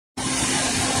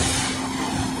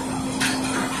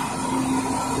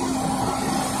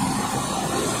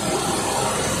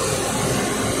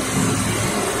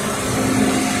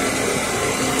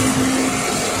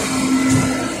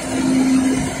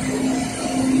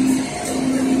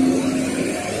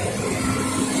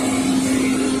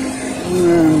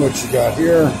what you got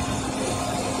here.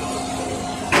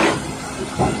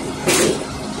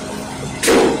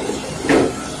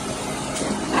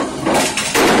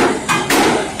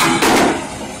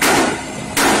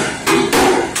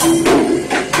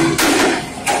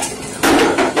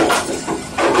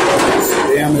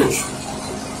 Damage.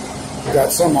 We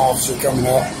got some officer coming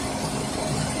up.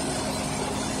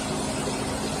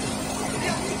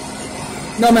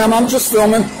 No, ma'am, I'm just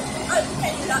filming. Okay,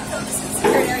 you're not filming. This is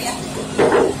a secured area.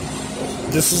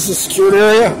 This is a secured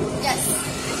area?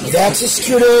 Yes. That's a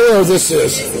secured area, or this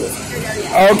is? This is a secured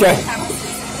area.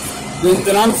 Okay.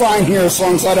 Then I'm fine here as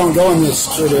long as I don't go in this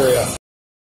secured area.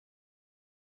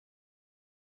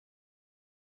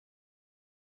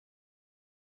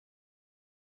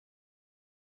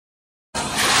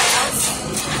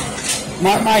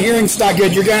 My hearing's not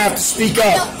good. You're going to have to speak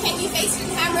up. No, can you face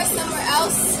your camera somewhere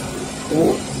else?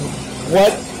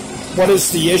 What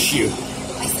is the issue?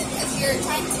 I said because you're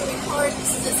trying to record.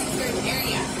 This is a secured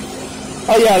area.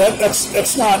 Oh yeah,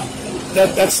 that's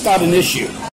not an issue.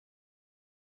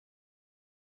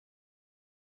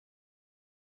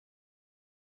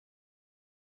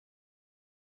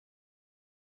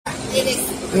 It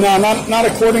is. No, not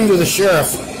according to the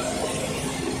sheriff.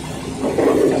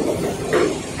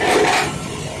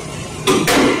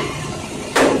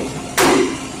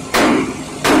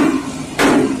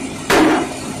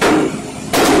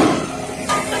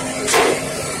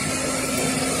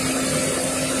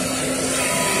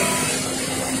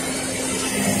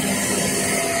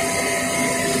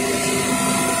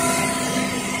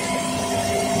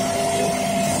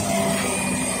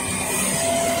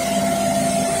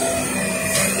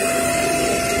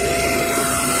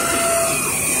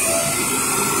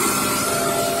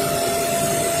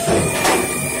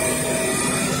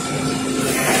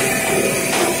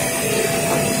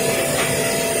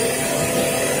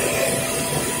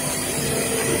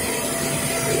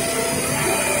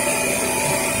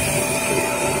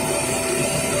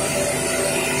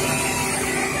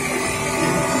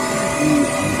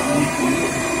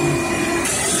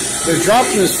 They're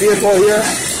dropping this vehicle here.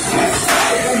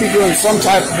 They're going to be doing some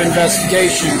type of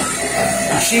investigation.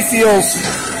 And she feels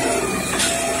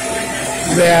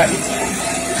that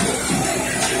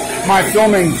my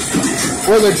filming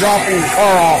where they're dropping the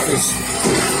car off is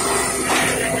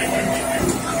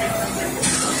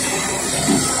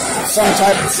some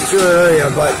type of secure area,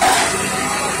 but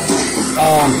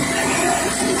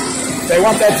if they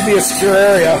want that to be a secure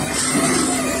area,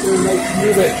 they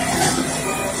move it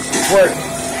where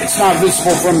it's not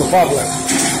visible from the public.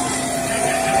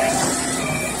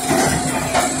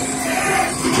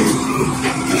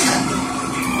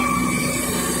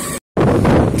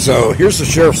 So here's the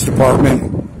sheriff's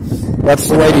department. That's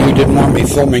the lady who didn't want me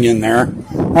filming in there.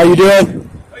 How you doing?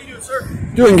 How you doing, sir?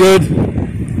 Doing good.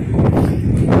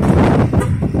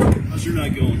 How's your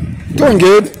night going? Doing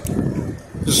good.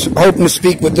 Just hoping to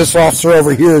speak with this officer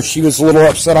over here. She was a little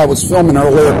upset I was filming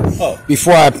earlier.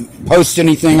 Before I post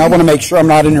anything, I want to make sure I'm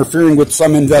not interfering with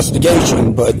some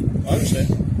investigation, but... I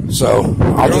understand. So,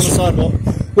 I'll just... on the sidewalk.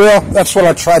 Well, that's what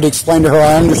I tried to explain to her.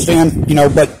 I understand,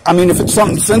 but, I mean, if it's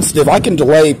something sensitive, I can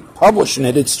delay publishing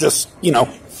it. It's just,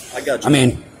 I got you. I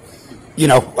mean,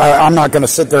 I'm not going to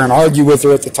sit there and argue with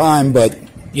her at the time, but,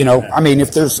 I mean,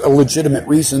 if there's a legitimate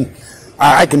reason,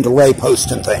 I can delay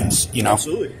posting things,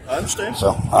 Absolutely. I understand.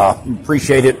 So,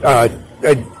 appreciate it.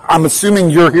 I'm assuming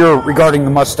you're here regarding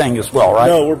the Mustang as well, right?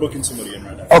 No, we're booking somebody in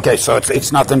right now. Okay, so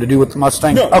it's nothing to do with the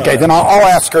Mustang? No. Okay, then I'll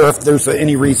ask her if there's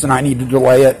any reason I need to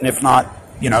delay it, and if not,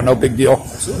 no big deal.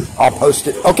 Absolutely. I'll post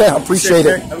it. Okay, I appreciate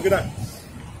it. Have a good night.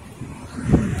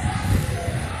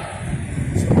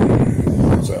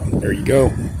 So, there you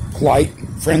go. Polite,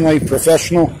 friendly,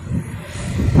 professional.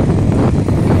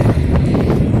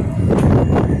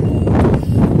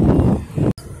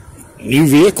 New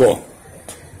vehicle.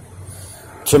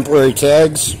 Temporary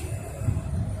tags.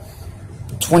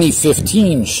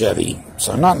 2015 Chevy.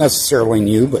 So not necessarily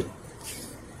new, but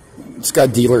it's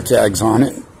got dealer tags on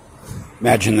it.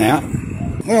 Imagine that.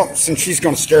 Well, since she's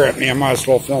going to stare at me, I might as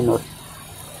well film her.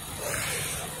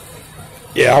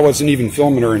 Yeah, I wasn't even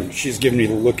filming her, and she's giving me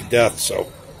the look of death,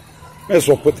 so might as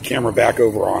well put the camera back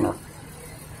over on her.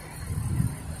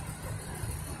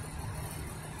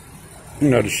 You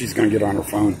know that she's going to get on her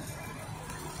phone.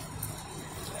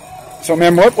 So,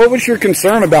 ma'am, what was your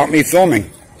concern about me filming?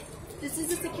 This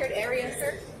is a secured area,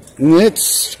 sir.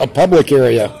 It's a public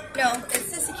area. No,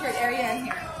 it's a secured area in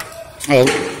here. Oh.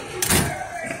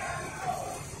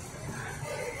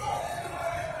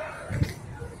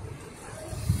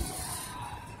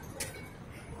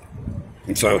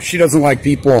 And so she doesn't like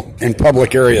people in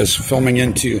public areas filming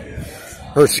into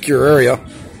her secure area.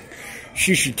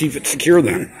 she should keep it secure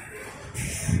then.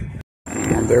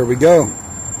 There we go.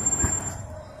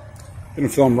 Gonna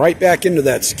film right back into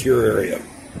that secure area.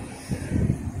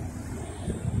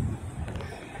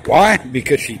 Why?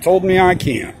 Because she told me I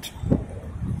can't.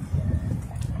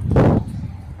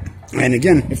 And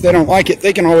again, if they don't like it,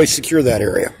 they can always secure that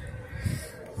area.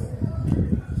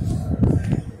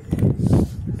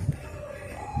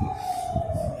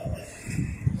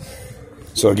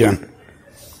 So again,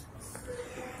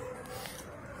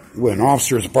 when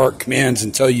officers bark commands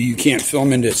and tell you you can't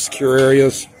film into secure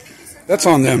areas, that's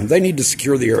on them. They need to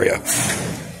secure the area.